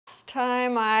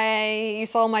time you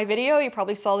saw my video, you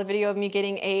probably saw the video of me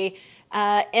getting a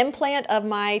implant of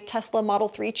my Tesla Model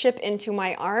 3 chip into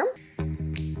my arm.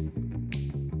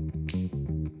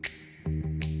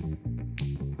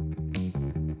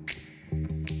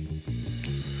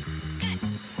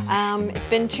 It's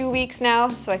been 2 weeks now,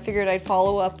 so I figured I'd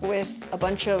follow up with a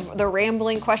bunch of the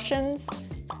rambling questions.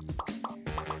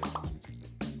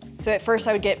 So at first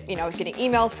I would get, I was getting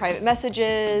emails, private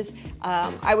messages,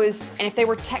 and if they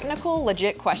were technical,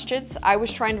 legit questions, I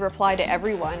was trying to reply to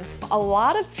everyone. A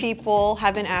lot of people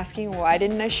have been asking, why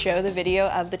didn't I show the video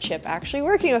of the chip actually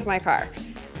working with my car?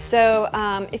 So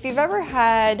if you've ever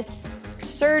had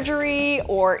surgery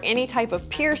or any type of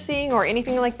piercing or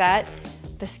anything like that,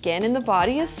 the skin in the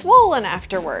body is swollen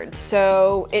afterwards.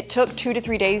 So it took 2 to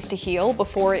 3 days to heal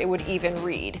before it would even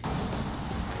read.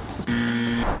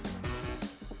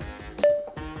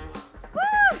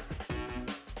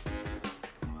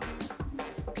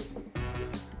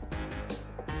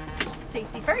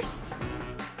 Safety first.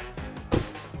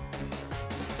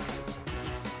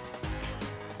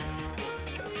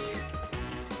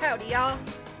 Howdy, y'all.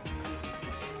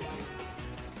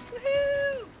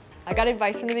 Woohoo! I got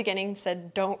advice from the beginning,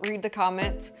 said don't read the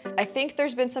comments. I think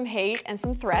there's been some hate and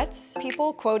some threats.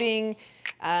 People quoting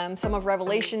some of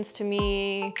Revelations to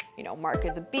me, Mark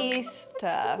of the Beast,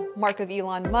 Mark of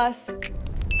Elon Musk.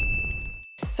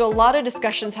 So a lot of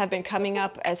discussions have been coming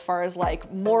up as far as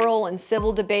like moral and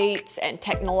civil debates and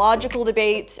technological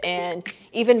debates and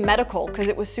even medical, because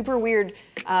it was super weird.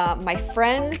 My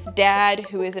friend's dad,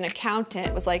 who is an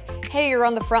accountant, was like, hey, you're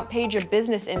on the front page of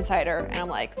Business Insider. And I'm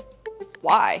like,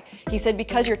 why? He said,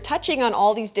 because you're touching on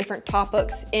all these different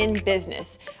topics in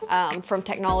business, from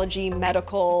technology,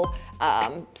 medical,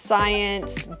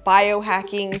 science,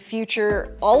 biohacking,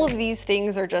 future, all of these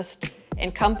things are just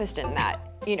encompassed in that.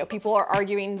 People are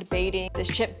arguing, debating. This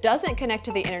chip doesn't connect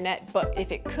to the internet, but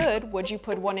if it could, would you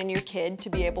put one in your kid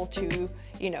to be able to,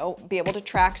 be able to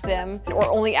track them, or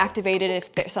only activate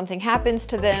it if something happens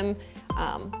to them?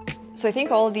 So I think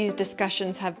all of these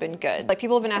discussions have been good. Like,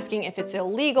 people have been asking if it's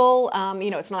illegal,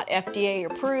 it's not FDA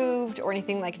approved or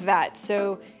anything like that.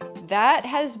 So that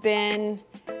has been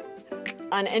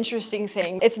an interesting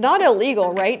thing. It's not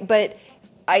illegal, right? But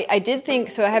I did think,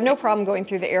 so I have no problem going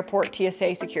through the airport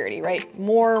TSA security, right?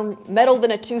 More metal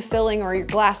than a tooth filling or your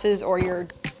glasses or your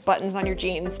buttons on your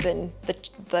jeans than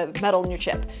the metal in your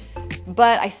chip.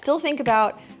 But I still think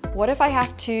about, what if I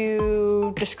have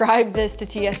to describe this to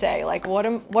TSA? Like, what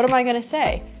am I gonna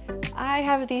say? I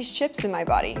have these chips in my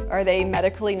body. Are they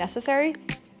medically necessary?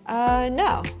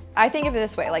 No. I think of it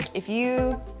this way, like if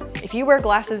you wear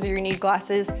glasses or you need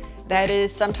glasses, that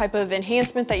is some type of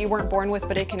enhancement that you weren't born with,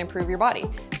 but it can improve your body.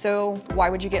 So why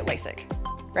would you get LASIK,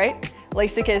 right?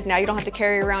 LASIK is now you don't have to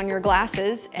carry around your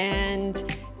glasses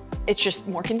and it's just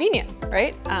more convenient,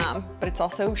 right? But it's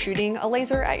also shooting a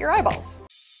laser at your eyeballs.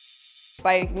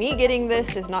 By me getting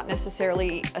this is not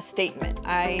necessarily a statement.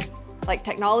 I like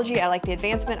technology, I like the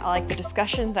advancement, I like the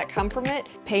discussions that come from it,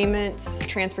 payments,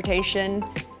 transportation.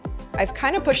 I'm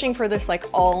kind of pushing for this like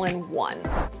all-in-one.